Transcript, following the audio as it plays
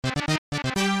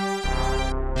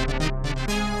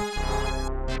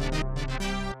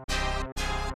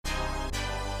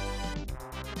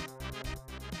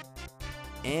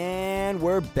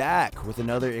we're back with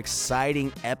another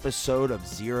exciting episode of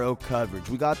Zero Coverage.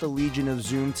 We got the Legion of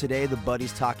Zoom today, the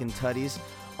Buddies Talking Tutties.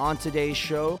 On today's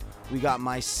show, we got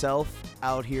myself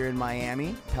out here in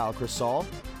Miami, Pal Crisal.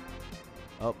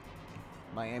 Oh,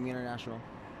 Miami International.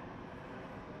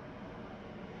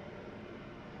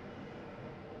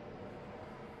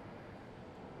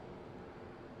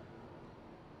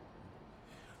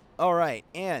 All right,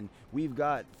 and we've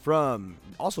got from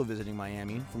also visiting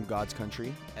Miami from God's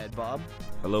country, Ed Bob.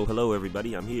 Hello,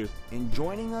 everybody. I'm here. And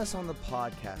joining us on the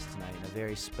podcast tonight in a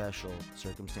very special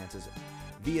circumstances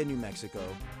via New Mexico,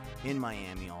 in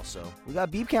Miami also. We got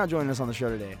Beep Count joining us on the show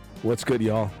today. What's good,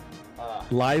 y'all?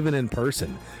 Live and in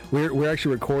person. We're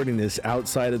actually recording this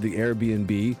outside of the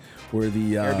Airbnb, where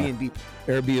the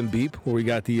Airbnb, where we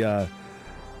got the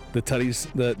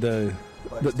tutties,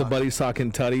 the Buddies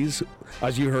Talking Tutties.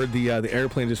 As you heard, the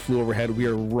airplane just flew overhead. We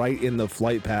are right in the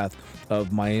flight path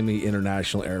of Miami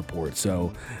International Airport.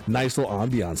 So nice little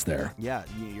ambiance there. Yeah,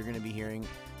 you're going to be hearing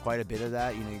quite a bit of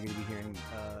that. You know, you're going to be hearing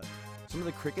some of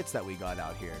the crickets that we got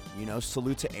out here. You know,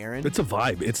 salute to Aaron. It's a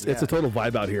vibe. It's a total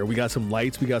vibe out here. We got some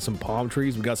lights. We got some palm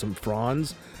trees. We got some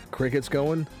fronds. Crickets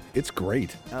going. It's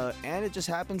great. And it just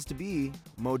happens to be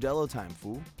Modelo time,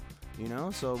 fool. You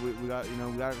know, so we got a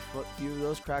few of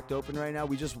those cracked open right now.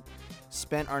 We just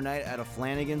spent our night at a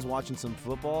Flanagan's watching some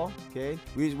football. Okay,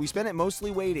 we spent it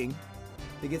mostly waiting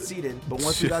to get seated, but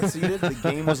once we got seated, the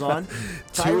game was on.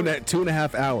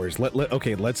 2.5 hours.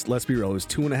 Let's be real. It was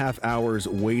 2.5 hours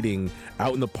waiting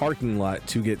out in the parking lot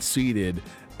to get seated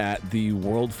at the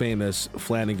world famous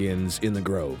Flanagan's in the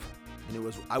Grove.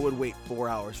 And I would wait 4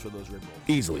 hours for those rib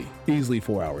rolls. Easily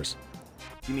 4 hours.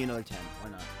 Give me another 10. Why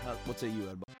not? What say you,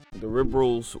 Ed? The rib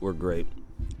rolls were great.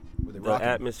 The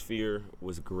atmosphere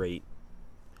was great.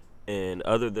 And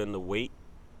other than the wait,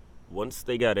 once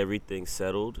they got everything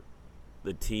settled,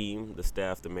 the team, the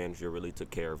staff, the manager really took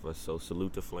care of us. So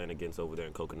salute to Flanagan's over there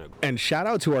in Coconut Grove. And shout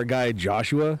out to our guy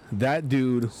Joshua. That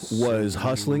dude was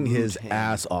hustling his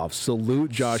ass off. Salute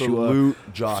Joshua.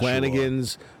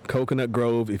 Flanagan's, Coconut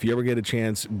Grove. If you ever get a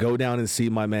chance, go down and see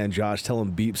my man Josh. Tell him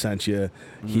Beep sent you.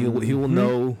 He will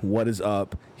know what is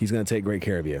up. He's going to take great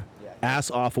care of you.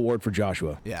 Ass off award for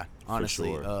Joshua. Yeah,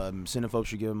 honestly. For sure. Cinefolk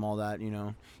should give him all that, you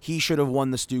know. He should have won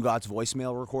the Stugatz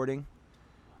voicemail recording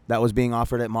that was being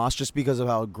offered at Moss just because of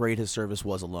how great his service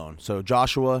was alone. So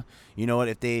Joshua, you know what,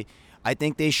 I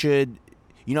think they should,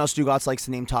 you know how Stugatz likes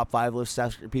to name top 5 lists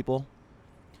after people?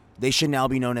 They should now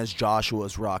be known as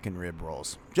Joshua's Rock and Rib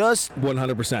Rolls. Just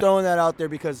 100%. Throwing that out there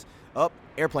because,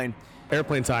 airplane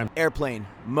time. Airplane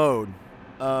mode.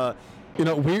 You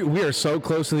know, we are so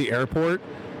close to the airport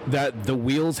that the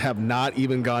wheels have not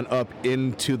even gone up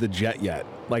into the jet yet.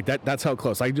 Like that's how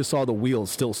close. I just saw the wheels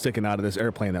still sticking out of this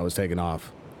airplane that was taking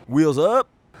off. Wheels up.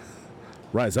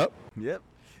 Rise up. Yep,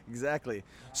 exactly.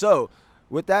 So,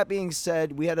 with that being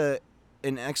said, we had an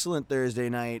excellent Thursday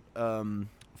night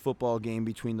football game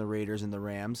between the Raiders and the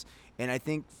Rams. And I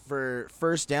think for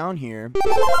first down here,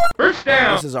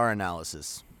 this is our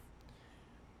analysis.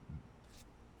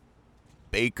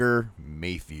 Baker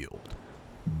Mayfield.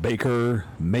 Baker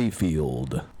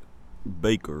Mayfield.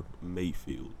 Baker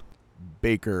Mayfield.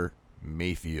 Baker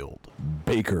Mayfield.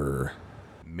 Baker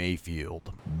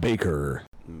Mayfield. Baker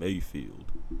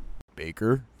Mayfield.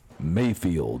 Baker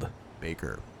Mayfield.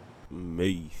 Baker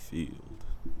Mayfield.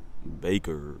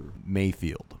 Baker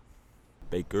Mayfield.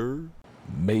 Baker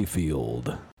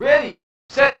Mayfield. Ready,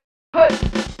 set, put.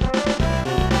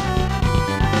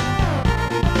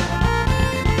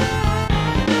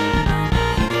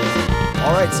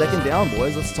 All right, second down,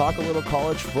 boys. Let's talk a little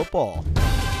college football.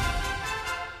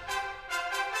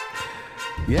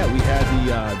 Yeah, we had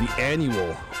the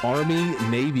annual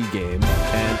Army-Navy game,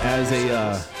 and as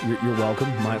you're welcome.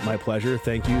 My pleasure.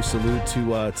 Thank you. Salute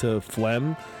to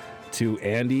Flem, to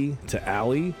Andy, to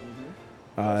Allie.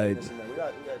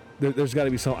 There's got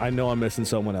to be some. I know I'm missing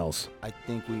someone else. I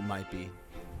think we might be.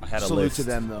 I had a Salute list. to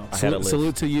them, though.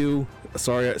 Salute to you.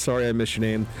 Sorry I missed your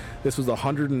name. This was the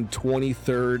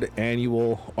 123rd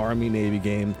annual Army-Navy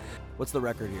game. What's the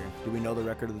record here? Do we know the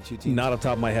record of the two teams? Not off the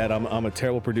top of my head. I'm a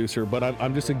terrible producer, but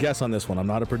I'm just a guess on this one. I'm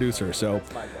not a producer. So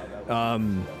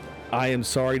I am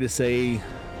sorry to say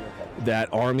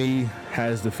that Army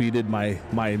has defeated my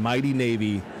mighty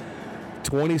Navy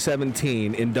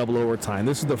 2017 in double overtime.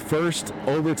 This is the first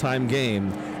overtime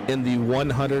game in the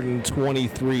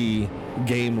 123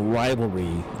 game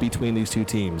rivalry between these two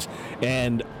teams.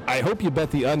 And I hope you bet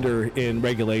the under in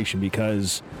regulation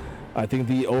because I think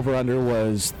the over-under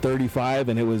was 35,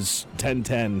 and it was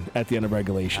 10-10 at the end of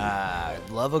regulation.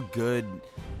 Love a good,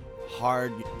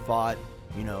 hard-fought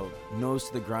nose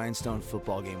to the grindstone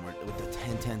football game with the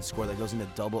 10-10 score that goes into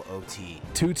double OT.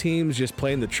 Two teams just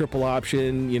playing the triple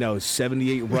option,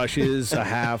 78 rushes, a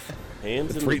half,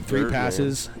 Hands in three the dirt,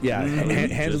 passes. man. Yeah,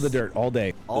 hands in the dirt all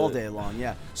day. All day long,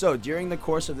 yeah. So during the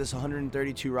course of this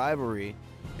 132 rivalry,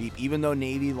 even though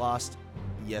Navy lost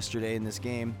yesterday in this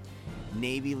game,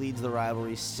 Navy leads the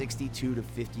rivalry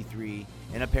 62-53,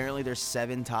 and apparently there's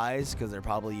 7 ties because there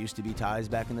probably used to be ties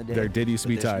back in the day. There did used to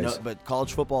be ties. But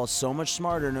college football is so much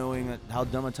smarter knowing how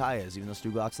dumb a tie is, even though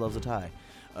Stu Gotts loves a tie.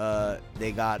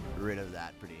 They got rid of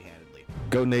that pretty handedly.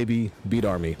 Go Navy, beat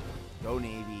Army. Go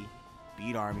Navy,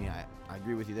 beat Army. I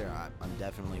agree with you there. I'm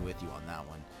definitely with you on that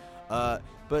one.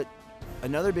 But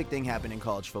another big thing happened in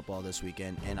college football this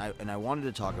weekend, and I wanted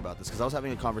to talk about this because I was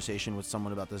having a conversation with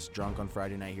someone about this drunk on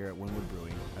Friday night here at Wynwood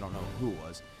Brewing. I don't know who it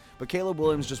was, but Caleb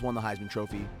Williams just won the Heisman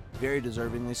Trophy, very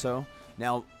deservingly so.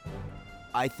 Now,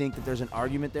 I think that there's an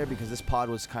argument there because this pod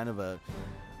was kind of a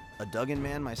Duggan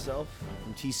man myself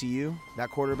from TCU. That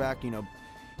quarterback,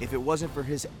 if it wasn't for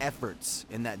his efforts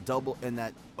in that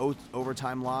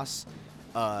overtime loss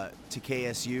to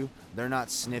KSU, they're not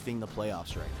sniffing the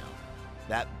playoffs right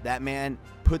now. That man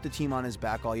put the team on his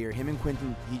back all year. Him and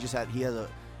Quentin, he has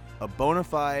a bona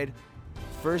fide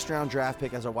first-round draft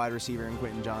pick as a wide receiver in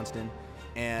Quentin Johnston,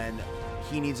 and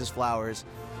he needs his flowers.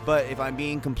 But if I'm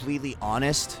being completely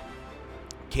honest,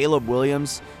 Caleb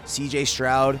Williams, CJ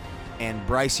Stroud, and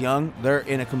Bryce Young, they're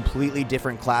in a completely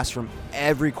different class from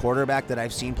every quarterback that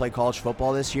I've seen play college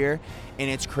football this year, and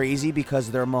it's crazy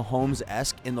because they're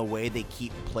Mahomes-esque in the way they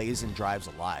keep plays and drives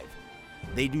alive.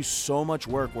 They do so much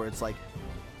work where it's like,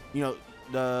 when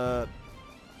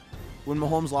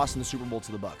Mahomes lost in the Super Bowl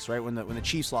to the Bucs, right? When the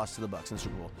Chiefs lost to the Bucs in the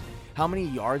Super Bowl, how many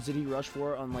yards did he rush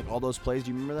for on like all those plays?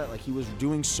 Do you remember that? Like he was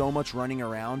doing so much running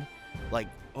around, like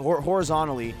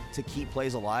horizontally to keep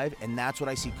plays alive, and that's what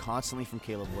I see constantly from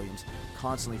Caleb Williams,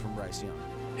 constantly from Bryce Young.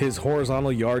 His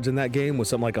horizontal yards in that game was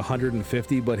something like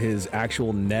 150, but his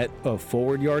actual net of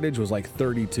forward yardage was like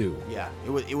 32. Yeah,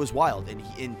 it was wild,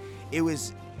 and it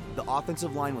was. The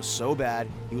offensive line was so bad.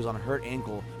 He was on a hurt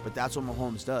ankle, but that's what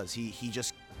Mahomes does. He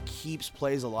just keeps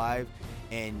plays alive,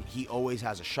 and he always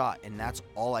has a shot. And that's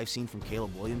all I've seen from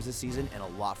Caleb Williams this season, and a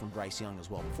lot from Bryce Young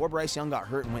as well. Before Bryce Young got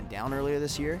hurt and went down earlier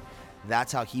this year,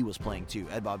 that's how he was playing too.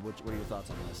 Ed Bob, what are your thoughts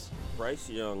on this? Bryce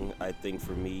Young, I think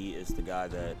for me, is the guy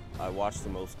that I watch the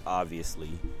most. Obviously,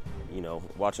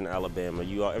 watching Alabama,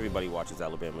 everybody watches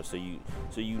Alabama, so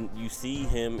you see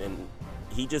him, and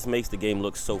he just makes the game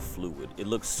look so fluid. It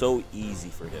looks so easy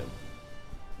for him.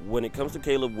 When it comes to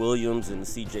Caleb Williams and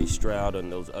C.J. Stroud and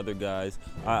those other guys,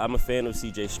 I'm a fan of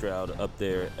C.J. Stroud up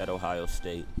there at Ohio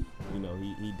State.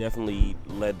 He definitely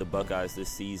led the Buckeyes this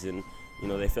season.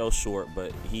 They fell short,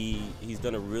 but he's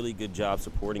done a really good job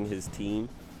supporting his team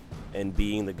and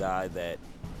being the guy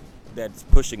that's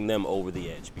pushing them over the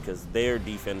edge because their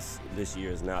defense this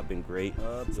year has not been great.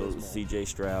 So C.J.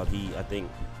 Stroud, I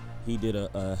think he did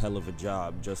a hell of a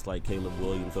job, just like Caleb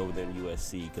Williams over there in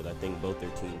USC, because I think both their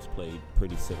teams played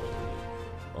pretty similarly.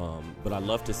 But I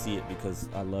love to see it because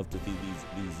I love to see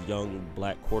these young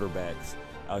black quarterbacks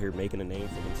out here making a name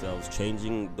for themselves,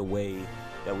 changing the way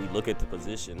that we look at the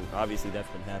position. Obviously, that's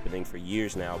been happening for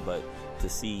years now, but to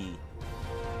see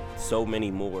so many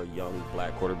more young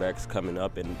black quarterbacks coming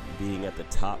up and being at the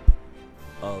top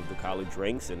of the college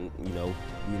ranks and,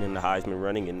 being in the Heisman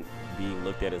running and being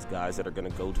looked at as guys that are going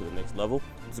to go to the next level,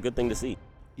 it's a good thing to see.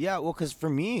 Yeah, well, because for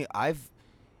me, if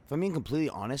I'm being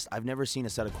completely honest, I've never seen a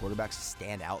set of quarterbacks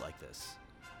stand out like this.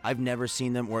 I've never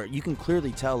seen them where you can clearly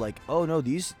tell, like, oh, no,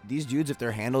 these dudes, if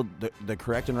they're handled the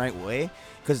correct and right way,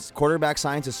 because quarterback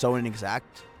science is so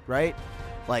inexact, right?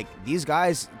 Like, these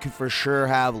guys could for sure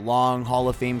have long Hall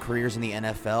of Fame careers in the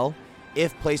NFL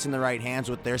if placed in the right hands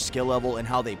with their skill level and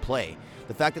how they play.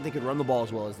 The fact that they could run the ball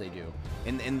as well as they do,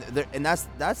 and that's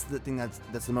the thing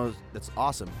that's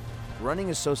awesome. Running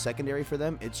is so secondary for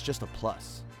them; it's just a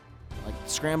plus. Like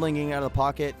scrambling, getting out of the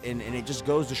pocket, and it just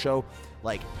goes to show,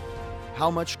 like, how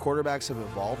much quarterbacks have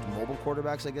evolved, mobile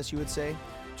quarterbacks, I guess you would say,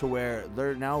 to where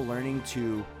they're now learning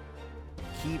to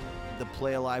keep the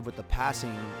play alive with the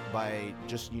passing by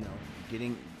just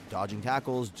dodging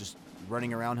tackles, just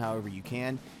running around however you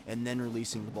can, and then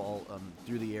releasing the ball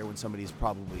through the air when somebody's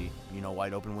probably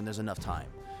wide open when there's enough time.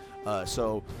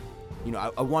 So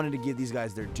I wanted to give these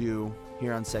guys their due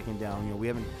here on Second Down. We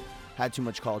haven't had too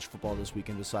much college football this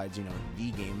weekend besides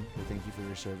the game, the Thank You for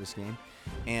Your Service game,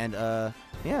 and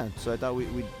so I thought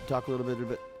we'd talk a little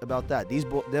bit about that.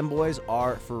 Them boys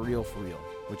are for real,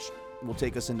 which will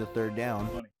take us into third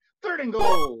down. Third and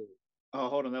goal. Oh,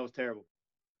 hold on, that was terrible.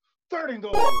 Third and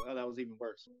goal. Oh, that was even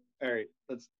worse. All right,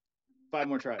 let's 5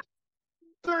 more tries.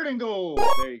 Third and goal.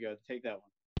 There you go. Take that one.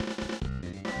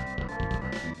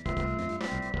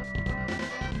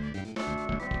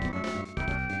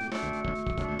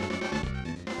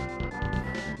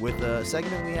 With a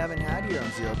segment we haven't had here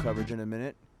on Zero Coverage in a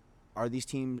minute, are these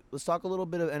teams? Let's talk a little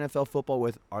bit of NFL football.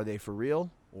 With are they for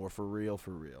real or for real? For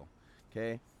real,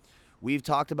 okay. We've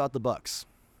talked about the Bucks.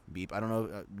 Beep. I don't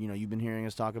know. You've been hearing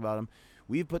us talk about them.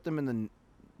 We've put them in the.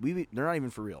 They're not even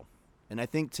for real, and I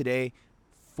think today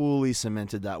fully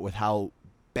cemented that with how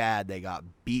bad they got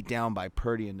beat down by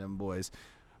Purdy and them boys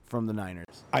from the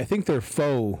Niners. I think they're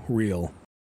faux real.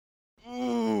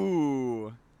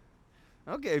 Ooh.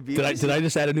 Okay, Beep. Did I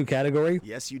just add a new category?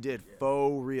 Yes, you did.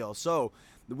 Faux real. So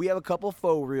we have a couple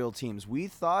faux real teams. We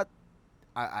thought,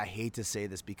 I hate to say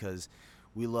this because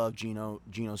we love Geno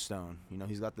Stone.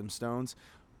 He's got them stones.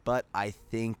 But I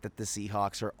think that the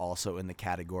Seahawks are also in the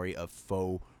category of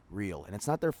faux real. And it's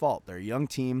not their fault. They're a young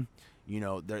team.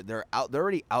 They're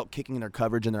already out kicking their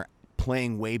coverage, and they're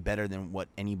playing way better than what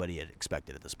anybody had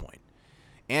expected at this point.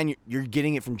 And you're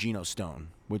getting it from Geno Stone,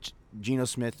 which Geno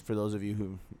Smith, for those of you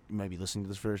who might be listening to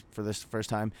this for this first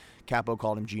time, Capo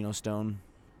called him Geno Stone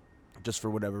just for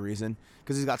whatever reason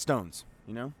because he's got stones,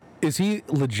 Is he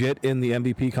legit in the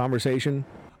MVP conversation?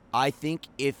 I think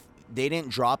if they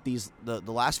didn't drop the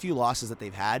last few losses that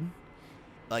they've had,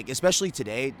 like especially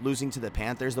today, losing to the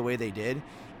Panthers the way they did,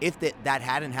 if that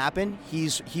hadn't happened,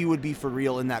 he would be for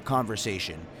real in that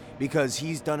conversation. Because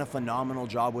he's done a phenomenal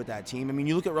job with that team. I mean,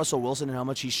 you look at Russell Wilson and how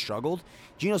much he struggled.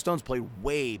 Geno Stone's played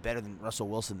way better than Russell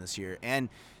Wilson this year, and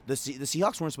the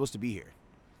Seahawks weren't supposed to be here.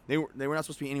 They were not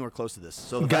supposed to be anywhere close to this.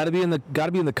 So got to be in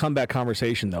the comeback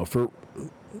conversation though for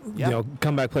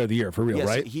comeback player of the year for real, yes,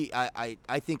 right?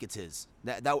 I think it's his.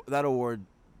 That award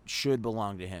should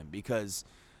belong to him because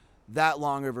that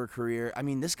long of a career. I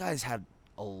mean, this guy's had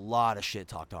a lot of shit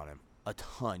talked on him, a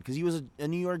ton, because he was a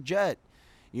New York Jet.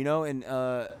 And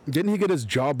Didn't he get his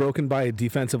jaw broken by a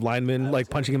defensive lineman, like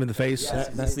punching him in the face?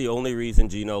 That's the only reason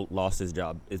Geno lost his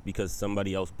job is because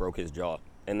somebody else broke his jaw,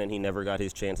 and then he never got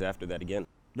his chance after that again.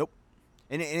 Nope.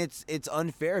 And it's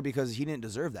unfair because he didn't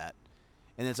deserve that.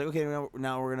 And it's like, okay,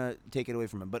 now we're going to take it away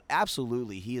from him. But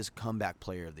absolutely, he is comeback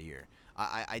player of the year.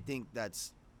 I think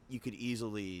you could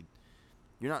easily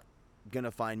 – you're not going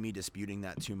to find me disputing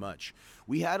that too much.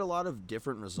 We had a lot of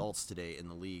different results today in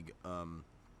the league.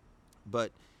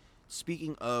 But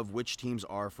speaking of which teams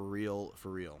are for real,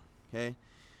 okay?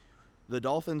 The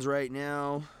Dolphins right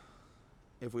now,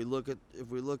 if we look at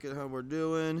how we're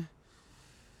doing,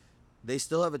 they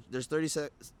still have there's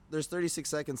 36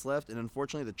 seconds left, and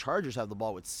unfortunately the Chargers have the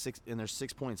ball with 6 and they're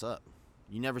 6 points up.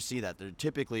 You never see that. They're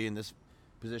typically in this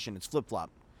position, it's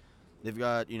flip-flop. They've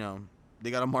got,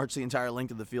 they got to march the entire length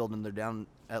of the field, and they're down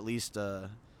at least a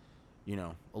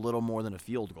little more than a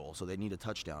field goal, so they need a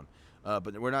touchdown.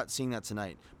 But we're not seeing that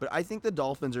tonight. But I think the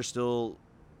Dolphins are still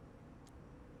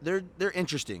they're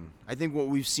interesting. I think what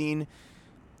we've seen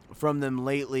from them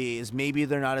lately is maybe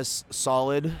they're not as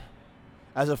solid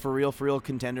as a for real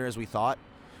contender as we thought.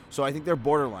 So I think they're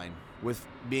borderline with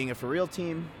being a for real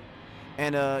team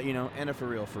and a for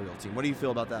real team. What do you feel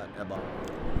about that, Bob?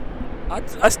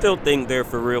 I still think they're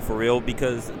for real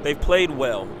because they've played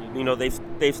well.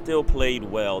 They've still played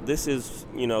well. This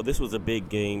was a big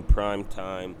game, prime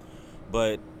time.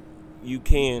 But you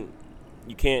can't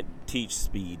teach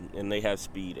speed, and they have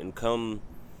speed. And come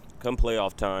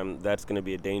playoff time, that's going to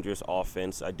be a dangerous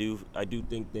offense. I do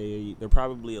think they're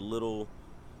probably a little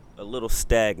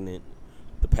stagnant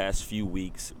the past few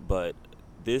weeks, but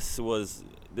this was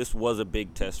a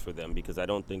big test for them because I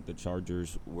don't think the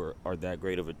Chargers are that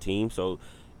great of a team. So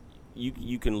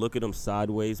you can look at them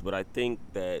sideways, but I think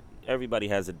that everybody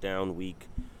has a down week,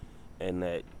 and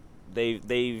that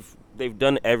they've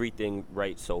done everything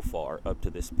right so far up to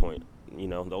this point.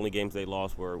 The only games they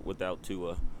lost were without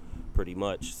Tua, pretty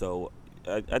much. So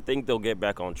I think they'll get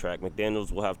back on track.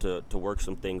 McDaniels will have to work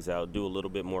some things out, do a little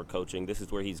bit more coaching. This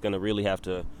is where he's going to really have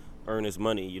to earn his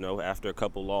money, after a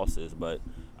couple losses. But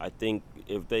I think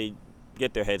if they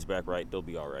get their heads back right, they'll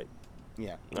be all right.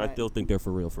 Yeah. I still think they're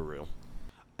for real.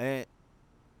 I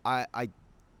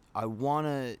want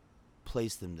to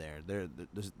place them there.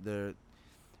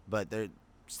 But they're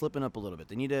slipping up a little bit.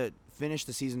 They need to finish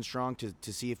the season strong to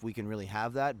see if we can really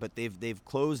have that. But they've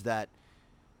closed that.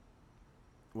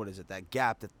 What is it? That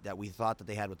gap that we thought that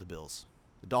they had with the Bills.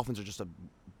 The Dolphins are just a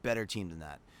better team than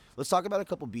that. Let's talk about a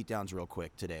couple beatdowns real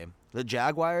quick today. The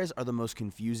Jaguars are the most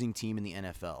confusing team in the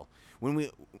NFL. When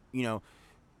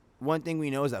one thing we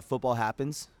know is that football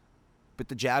happens, but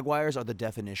the Jaguars are the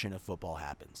definition of football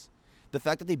happens. The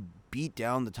fact that they beat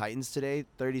down the Titans today,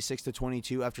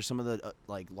 36-22, after some of the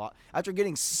after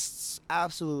getting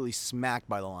absolutely smacked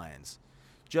by the Lions,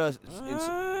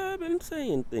 I've been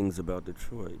saying things about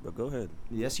Detroit, but go ahead.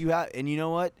 Yes, you have. And you know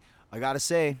what? I got to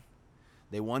say,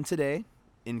 they won today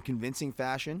in convincing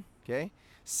fashion, okay?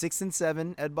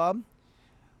 6-7, Ed Bob.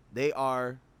 They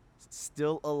are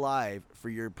still alive for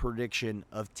your prediction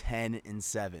of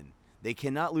 10-7. They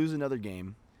cannot lose another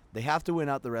game. They have to win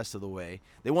out the rest of the way.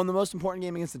 They won the most important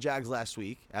game against the Jags last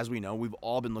week. As we know, we've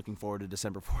all been looking forward to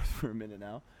December 4th for a minute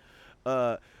now.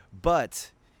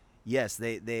 But yes,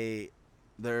 they're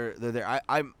there.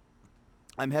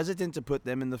 I'm hesitant to put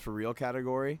them in the for real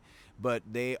category, but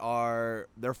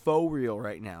they're faux real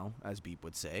right now, as Beep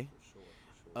would say.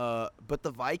 But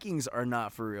the Vikings are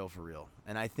not for real,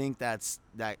 and I think that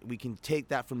we can take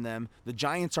that from them. The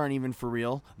Giants aren't even for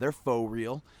real; they're faux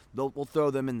real. We'll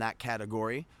throw them in that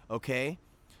category, okay?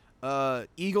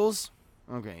 Eagles,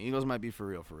 okay. Eagles might be for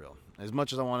real. As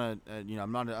much as I want to,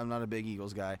 I'm not a big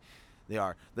Eagles guy. They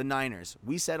are. The Niners.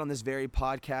 We said on this very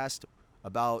podcast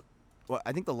about,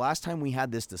 I think the last time we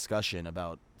had this discussion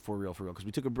about for real, because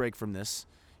we took a break from this.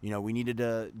 We needed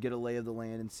to get a lay of the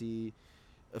land and see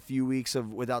a few weeks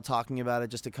without talking about it,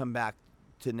 just to come back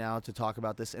to now to talk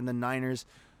about this. And the Niners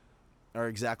are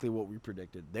exactly what we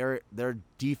predicted. Their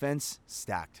defense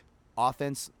stacked.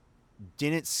 Offense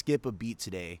didn't skip a beat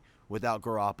today without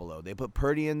Garoppolo. They put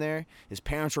Purdy in there. His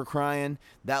parents were crying.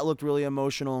 That looked really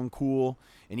emotional and cool.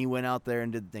 And he went out there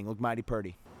and did the thing. Looked mighty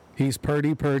Purdy. He's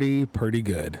pretty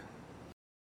good.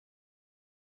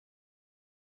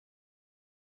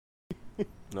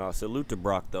 No, salute to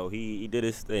Brock, though. He did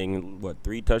his thing.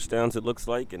 3 touchdowns it looks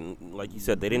like? And like you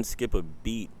said, they didn't skip a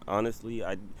beat. Honestly,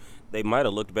 they might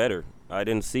have looked better. I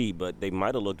didn't see, but they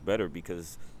might have looked better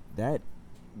because that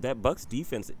Bucs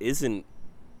defense isn't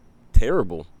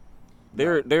terrible.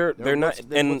 They're not,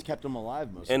 and what's kept them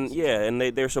alive most. And of the and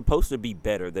they're supposed to be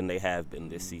better than they have been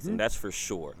this season. That's for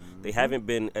sure. They haven't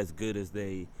been as good as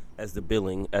the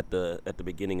billing at the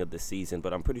beginning of the season,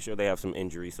 but I'm pretty sure they have some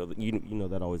injuries, so that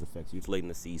that always affects you. It's late in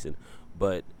the season,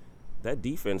 but that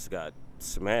defense got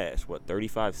smashed.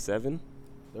 35-7?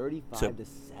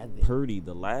 35-7. Purdy,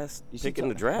 the last pick in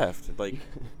the draft. Like,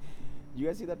 you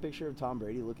guys see that picture of Tom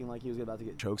Brady looking like he was about to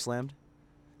get chokeslammed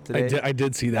today? I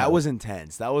did see that. That was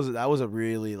intense. That was a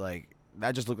really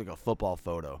that just looked like a football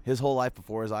photo. His whole life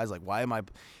before his eyes, why am I?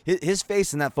 His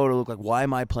face in that photo looked like, why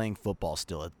am I playing football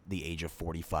still at the age of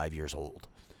 45 years old?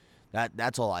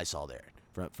 That's all I saw there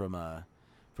from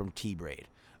T Braid.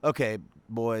 Okay,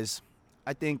 boys,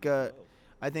 I think a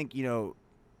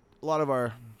lot of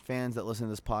our fans that listen to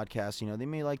this podcast, they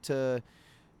may like to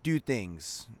do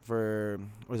things for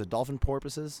dolphin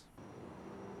porpoises.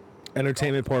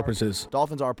 Entertainment purposes.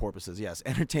 Dolphins are porpoises, yes.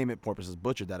 Entertainment purposes.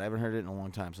 Butchered that. I haven't heard it in a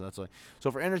long time, so that's why.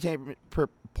 So for entertainment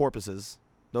purposes,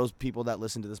 those people that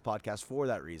listen to this podcast for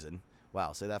that reason.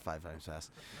 Wow, say that 5 times fast.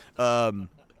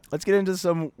 Let's get into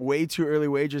some way too early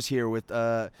wagers here with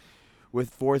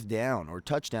fourth down or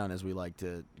touchdown, as we like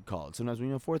to call it. Sometimes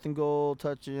we fourth and goal,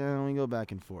 touchdown, we go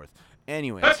back and forth.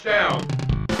 Anyways. Touchdown!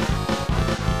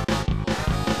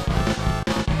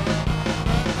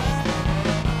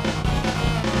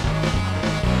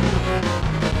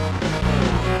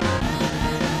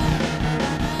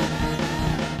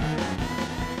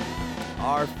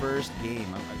 Our first game.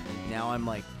 Now I'm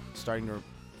starting to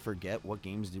forget what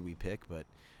games did we pick, but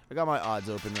I got my odds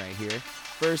open right here.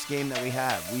 First game that we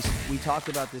have. We talked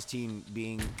about this team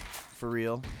being for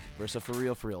real versus a for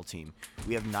real team.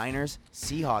 We have Niners,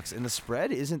 Seahawks, and the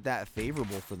spread isn't that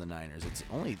favorable for the Niners. It's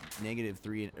only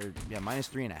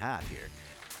 -3.5 here.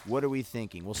 What are we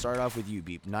thinking? We'll start off with you,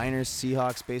 Beep. Niners,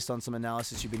 Seahawks, based on some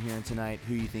analysis you've been hearing tonight.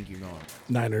 Who do you think you're going with?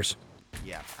 Niners.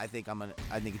 Yeah, I think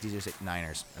it's easier to say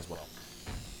Niners as well.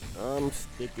 I'm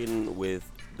sticking with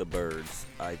the Birds.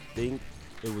 I think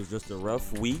it was just a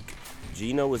rough week.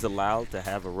 Geno is allowed to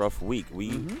have a rough week.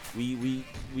 We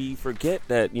forget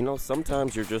that,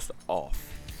 sometimes you're just off.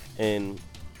 And,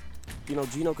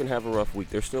 Geno can have a rough week.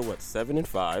 They're still,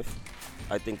 7-5.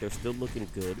 I think they're still looking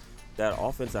good. That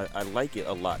offense, I like it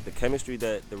a lot. The chemistry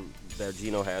that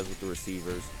Geno has with the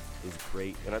receivers is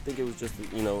great. And I think it was just,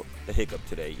 a hiccup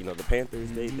today. The Panthers,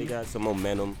 they got some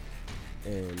momentum.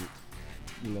 And,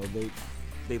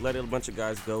 they let a bunch of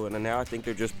guys go, and now I think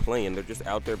they're just playing. They're just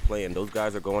out there playing. Those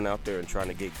guys are going out there and trying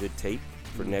to get good tape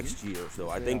for next year.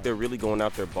 So I think they're really going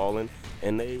out there balling,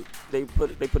 and they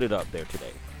put it up there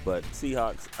today. But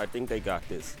Seahawks, I think they got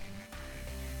this.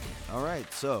 All right,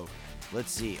 so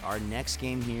let's see. Our next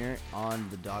game here on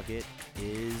the docket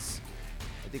is,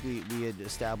 I think we had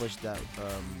established that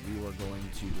we were going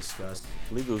to discuss. I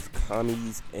believe it was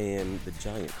Commies and the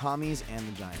Giants. Commies and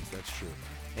the Giants, that's true.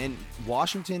 And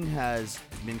Washington has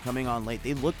been coming on late.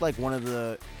 They looked like one of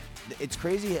the it's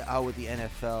crazy how with the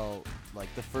NFL,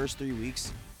 like the first 3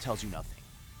 weeks tells you nothing.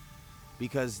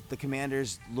 Because the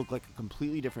Commanders look like a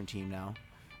completely different team now,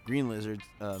 Green Lizard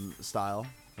style,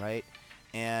 right?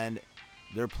 And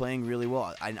they're playing really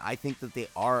well. I think that they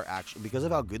are actually, because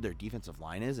of how good their defensive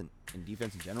line is and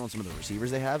defense in general and some of the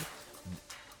receivers they have,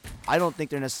 I don't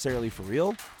think they're necessarily for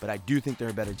real, but I do think they're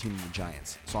a better team than the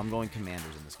Giants. So I'm going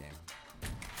Commanders in this game.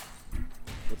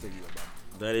 What's it you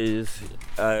about? That is,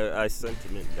 I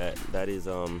sentiment that is,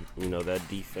 that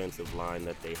defensive line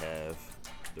that they have,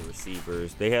 the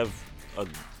receivers, they have a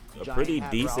pretty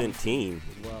decent team.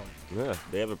 Well. Yeah,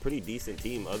 they have a pretty decent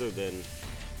team other than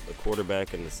the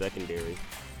quarterback and the secondary.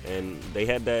 And they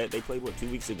had that, they played, 2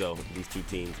 weeks ago, these two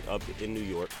teams up in New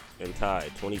York and tied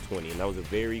 2020. And that was a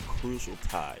very crucial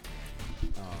tie.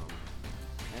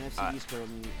 NFC East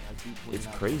currently, I keep pointing It's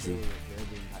out crazy. they're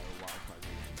the entire wild card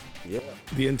game. Yep.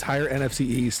 The entire NFC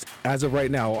East, as of right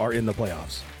now, are in the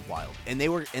playoffs. Wild. And they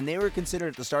were considered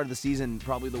at the start of the season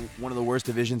probably one of the worst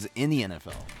divisions in the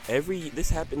NFL.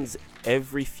 This happens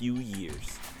every few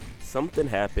years. Something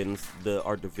happens,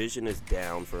 our division is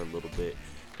down for a little bit,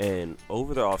 and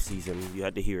over the offseason, you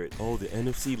had to hear it, the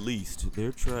NFC least,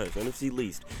 they're trash, NFC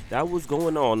least. That was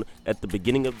going on at the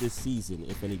beginning of this season,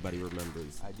 if anybody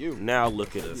remembers. I do. Now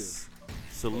look at us.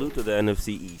 Salute to the NFC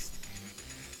East.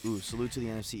 Ooh, salute to the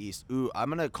NFC East. Ooh, I'm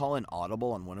going to call an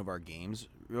audible on one of our games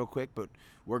real quick, but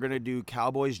we're going to do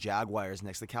Cowboys-Jaguars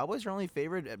next. The Cowboys are only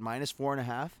favored at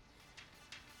 -4.5.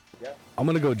 I'm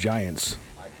going to go Giants.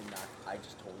 I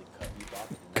just totally cut you off.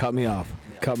 Cut me off.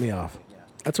 Cut me off.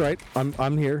 That's all right.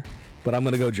 I'm here, but I'm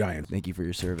going to go Giants. Thank you for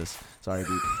your service. Sorry,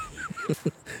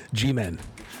 Beep. G-Men.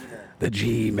 The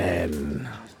G-Men.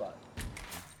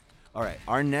 All right,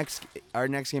 our next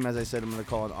game, as I said, I'm going to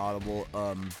call an audible.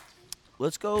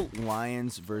 Let's go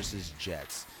Lions versus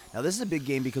Jets. Now, this is a big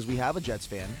game because we have a Jets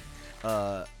fan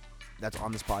that's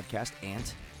on this podcast,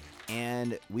 Ant,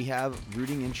 and we have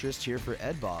rooting interest here for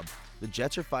Ed Bob. The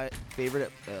Jets are favored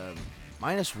at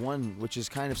 -1, which is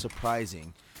kind of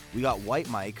surprising. We got White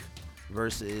Mike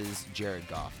versus Jared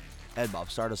Goff. Ed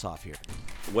Bob, start us off here.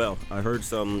 Well, I heard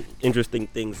some interesting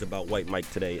things about White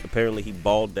Mike today. Apparently, he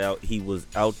balled out. He was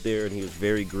out there, and he was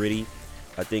very gritty.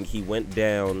 I think he went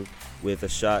down with a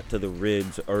shot to the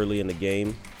ribs early in the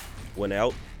game, went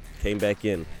out, came back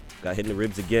in, got hit in the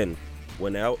ribs again,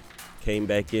 went out, came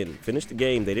back in, finished the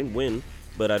game. They didn't win,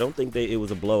 but I don't think it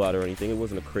was a blowout or anything. It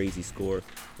wasn't a crazy score.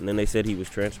 And then they said he was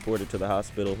transported to the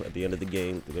hospital at the end of the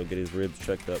game to go get his ribs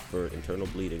checked up for internal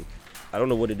bleeding. I don't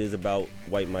know what it is about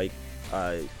White Mike.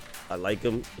 I like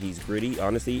him. He's gritty.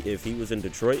 Honestly, if he was in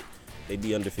Detroit, they'd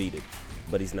be undefeated,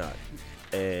 but he's not.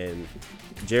 And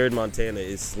Jared Montana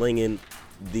is slinging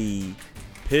the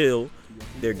pill.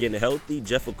 They're getting healthy.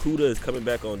 Jeff Okudah is coming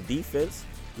back on defense.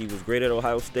 He was great at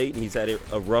Ohio State, and he's had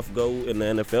a rough go in the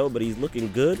NFL, but he's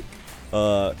looking good.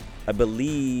 I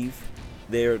believe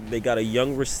they got a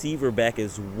young receiver back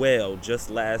as well just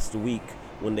last week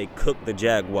when they cooked the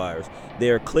Jaguars.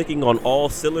 They're clicking on all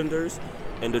cylinders,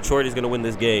 and Detroit is going to win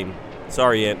this game.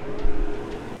 Sorry, Ant.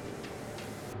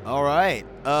 All right.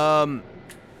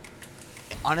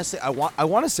 Honestly, I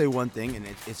want to say one thing, and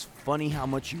it's funny how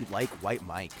much you like White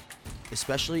Mike,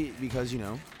 especially because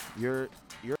you're a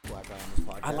black guy on this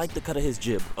podcast. I like the cut of his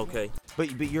jib. Okay.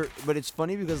 But it's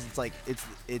funny because it's like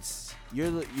it's you're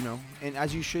the and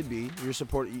as you should be, you're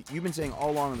you've been saying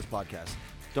all along on this podcast,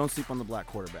 don't sleep on the black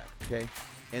quarterback, okay?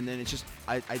 And then it's just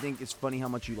I think it's funny how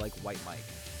much you like White Mike.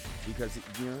 Because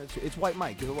it's White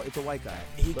Mike. It's a white guy.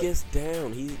 He gets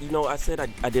down. I said I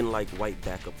didn't like white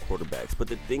backup quarterbacks, but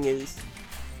the thing is,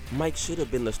 Mike should have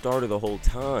been the starter the whole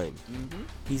time. Mm-hmm.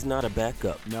 He's not a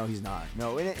backup. No, he's not.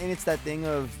 No, and it's that thing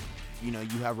of, you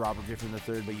have Robert Griffin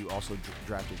III, but you also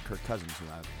drafted Kirk Cousins, who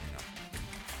I've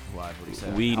already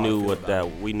said. We knew what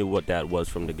that was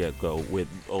from the get go with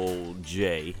old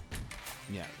Jay.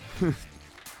 Yeah.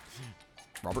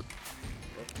 Robert.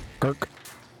 Kirk.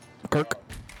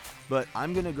 But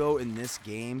I'm gonna go in this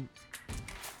game.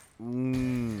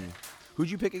 Who'd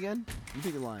you pick again? You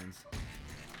pick the Lions.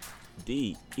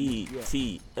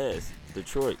 D-E-T-S.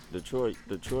 Detroit.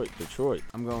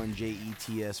 I'm going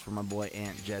Jets for my boy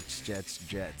Ant. Jets. Give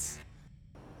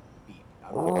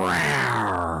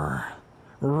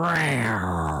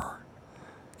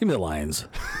me the Lions.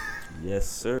 Yes,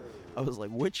 sir. I was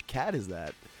like, which cat is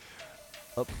that?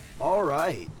 All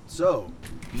right. So,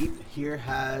 Beep here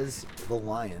has the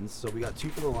Lions. So we got 2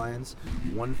 for the Lions,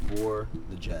 1 for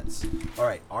the Jets. All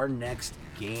right. Our next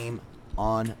game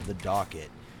on the docket.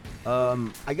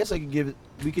 I guess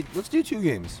let's do 2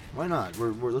 games. Why not?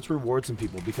 Let's reward some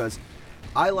people because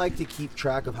I like to keep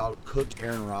track of how cooked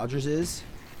Aaron Rodgers is.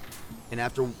 And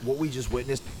after what we just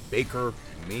witnessed, Baker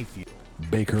Mayfield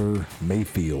Baker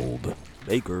Mayfield.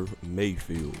 Baker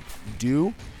Mayfield.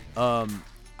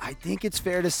 I think it's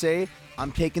fair to say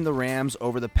I'm taking the Rams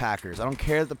over the Packers. I don't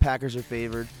care that the Packers are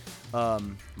favored,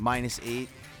 -8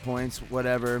 points,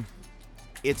 whatever.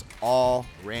 It's all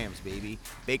Rams, baby.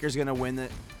 Baker's gonna win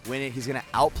it. He's gonna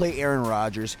outplay Aaron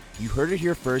Rodgers. You heard it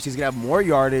here first. He's gonna have more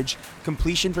yardage.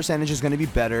 Completion percentage is gonna be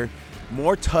better.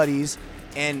 More tutties,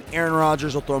 and Aaron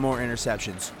Rodgers will throw more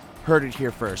interceptions. Heard it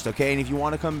here first, okay? And if you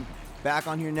want to come back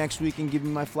on here next week and give me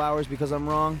my flowers because I'm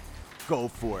wrong, go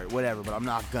for it, whatever. But I'm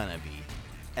not gonna be.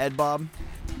 Ed Bob.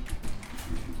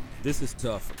 This is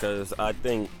tough because I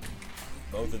think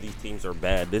both of these teams are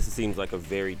bad. This seems like a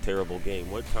very terrible game.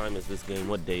 What time is this game?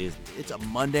 What day is it? It's a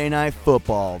Monday Night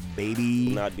Football, baby.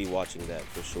 Will not be watching that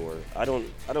for sure. I don't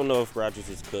know if Rodgers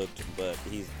is cooked, but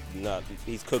he's not.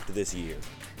 He's cooked this year,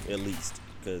 at least,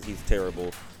 because he's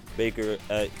terrible. Baker,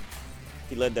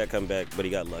 he let that come back, but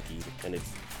he got lucky, and it's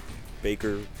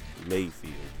Baker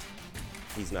Mayfield.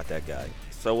 He's not that guy.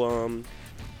 So I'm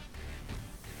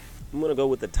gonna go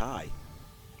with the tie.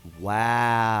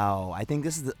 Wow. I think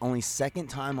this is the only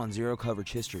second time on Zero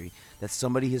Coverage history that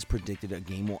somebody has predicted a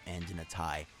game will end in a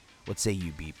tie. What say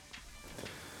you, Beep?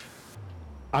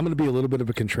 I'm going to be a little bit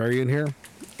of a contrarian here,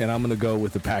 and I'm going to go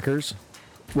with the Packers.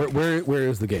 Where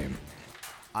is the game?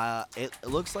 It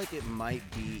looks like it might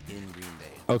be in Green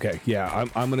Bay. Okay, yeah,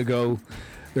 I'm going to go.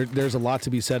 There's a lot to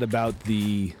be said about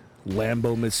the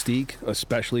Lambeau mystique,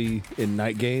 especially in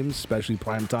night games, especially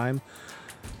prime time.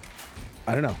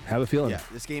 I don't know. Have a feeling. Yeah,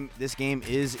 this game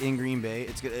is in Green Bay.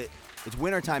 It's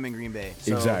wintertime in Green Bay.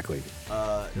 So, exactly.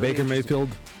 it'll Baker be Mayfield,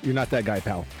 you're not that guy,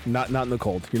 pal. Not in the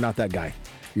cold. You're not that guy.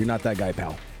 You're not that guy,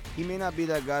 pal. He may not be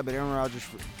that guy, but Aaron Rodgers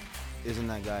isn't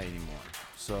that guy anymore.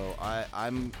 So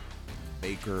I'm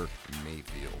Baker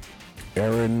Mayfield.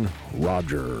 Aaron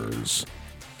Rodgers.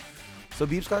 So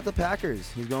Beep's got the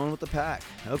Packers. He's going with the Pack.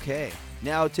 Okay.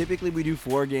 Now, typically we do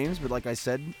 4 games, but like I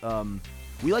said,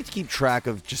 we like to keep track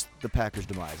of just the Packers'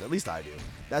 demise. At least I do.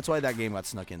 That's why that game got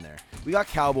snuck in there. We got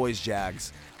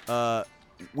Cowboys-Jags.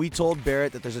 We told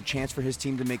Barrett that there's a chance for his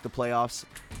team to make the playoffs.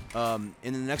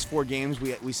 In the next 4 games,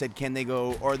 we said, can they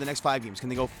go, or the next 5 games, can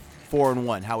they go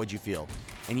 4-1? How would you feel?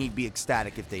 And he'd be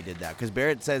ecstatic if they did that. Because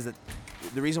Barrett says that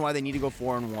the reason why they need to go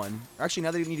 4-1, actually now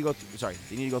they need to go,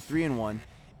 they need to go 3-1,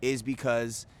 is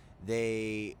because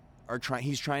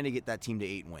he's trying to get that team to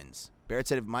 8 wins. Barrett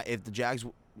said if the Jags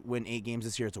win 8 games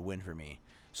this year, it's a win for me.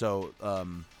 So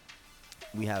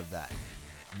we have that.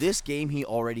 This game he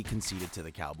already conceded to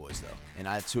the Cowboys though, and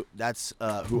that's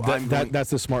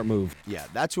the smart move. Yeah,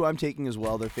 that's who I'm taking as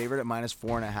well. They're favored at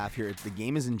 -4.5 here. The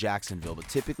game is in Jacksonville, but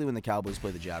typically when the Cowboys play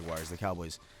the Jaguars, the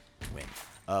Cowboys win.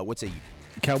 What say you?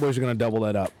 Cowboys are going to double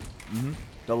that up. Mm-hmm.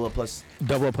 Double up plus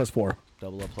 4.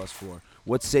 Double up plus 4.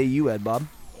 What say you, Ed Bob?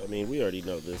 I mean, we already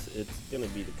know this. It's going to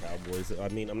be the Cowboys. I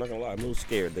mean, I'm not going to lie. I'm a little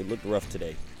scared. They looked rough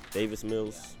today. Davis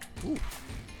Mills. Ooh.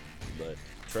 But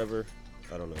Trevor,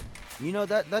 I don't know. You know,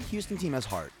 that Houston team has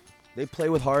heart. They play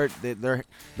with heart.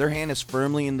 Their hand is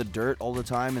firmly in the dirt all the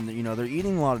time, and you know they're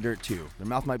eating a lot of dirt too. Their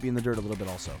mouth might be in the dirt a little bit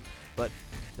also, but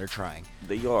they're trying.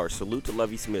 They are. Salute to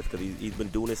Lovie Smith because he's been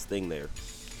doing his thing there.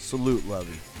 Salute,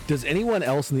 Lovie. Does anyone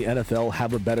else in the NFL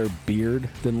have a better beard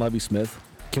than Lovie Smith?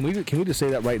 Can we just say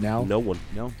that right now? No one.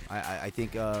 No, I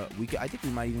think I think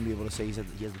we might even be able to say he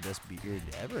has the best beard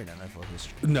ever in NFL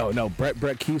history. No. Brett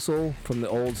Kiesel from the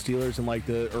old Steelers in like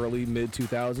the early mid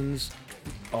 2000s.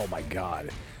 Oh my God.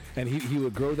 And he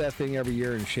would grow that thing every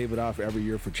year and shave it off every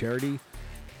year for charity.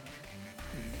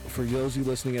 For those of you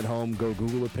listening at home, go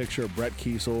Google a picture of Brett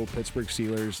Kiesel, Pittsburgh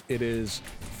Steelers. It is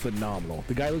phenomenal.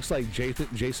 The guy looks like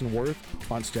Jason Worth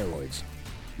on steroids.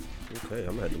 Okay,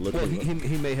 I'm going to have to look Well, him up.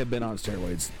 he may have been on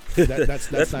steroids. That's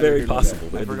That's not very here nor possible.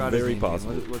 there. I forgot very his name.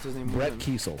 possible. What's his name? Brett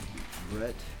Kiesel.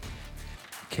 Brett.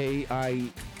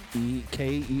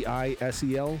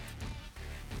 Kiesel.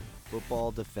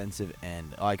 Football defensive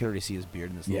end. Oh, I can already see his beard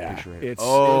in this little Yeah, picture here. it's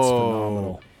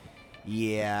phenomenal.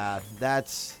 Yeah,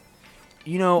 that's.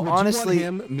 You know, Would honestly,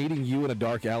 you want him meeting you in a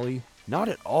dark alley? not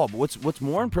at all. But what's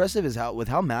more impressive is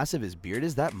how massive his beard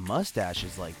is. That mustache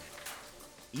is like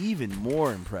even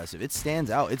more impressive. It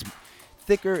stands out. It's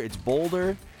thicker. It's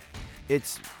bolder.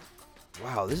 It's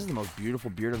wow. This is the most beautiful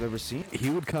beard I've ever seen. He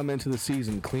would come into the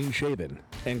season clean shaven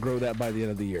and grow that by the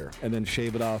end of the year, and then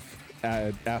shave it off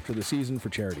after the season for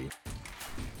charity.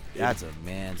 That's a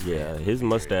man's. Yeah, beard. his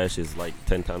mustache is like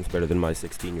 10 times better than my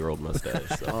 16-year-old mustache.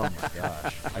 So. Oh my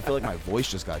gosh. I feel like my voice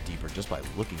just got deeper just by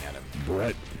looking at him.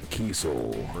 Brett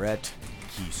Kiesel. Brett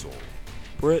Kiesel.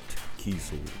 Brett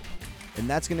Kiesel. And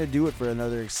that's going to do it for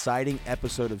another exciting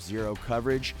episode of Zero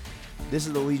Coverage. This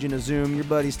is the Legion of Zoom, your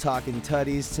buddies talking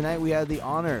tutties. Tonight we had the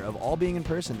honor of all being in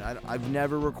person. I've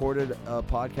never recorded a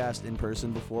podcast in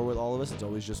person before with all of us. It's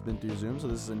always just been through Zoom, so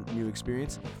this is a new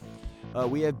experience.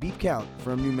 We have Beep Count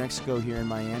from New Mexico here in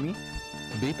Miami.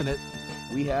 Beeping it.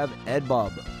 We have Ed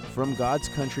Bob from God's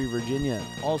Country, Virginia,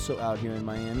 also out here in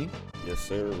Miami. Yes,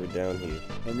 sir. We're down here.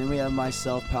 And then we have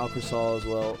myself, Pal Crisal, as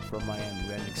well from Miami.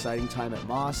 We had an exciting time at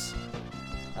Moss.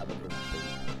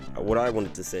 What I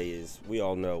wanted to say is, we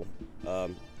all know,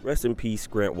 rest in peace,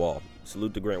 Grant Wall.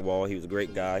 Salute to Grant Wall. He was a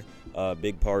great guy,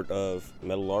 big part of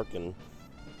Meadowlark, and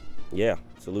yeah,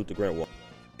 salute to Grant Wall.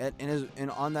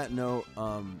 And on that note,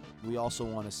 we also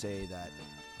want to say that,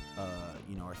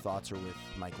 our thoughts are with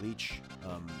Mike Leach.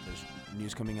 There's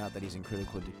news coming out that he's in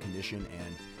critical condition,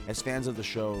 and as fans of the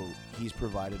show, he's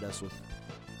provided us with,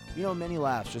 many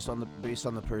laughs just based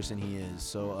on the person he is.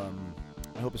 So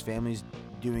I hope his family's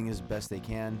doing as best they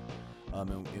can,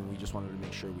 and we just wanted to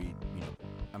make sure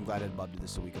I'm glad Ed Bob did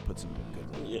this so we could put some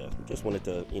good. Yeah, just wanted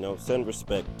to, send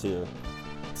respect to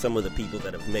some of the people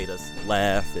that have made us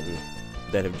laugh and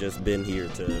that have just been here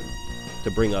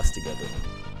to bring us together.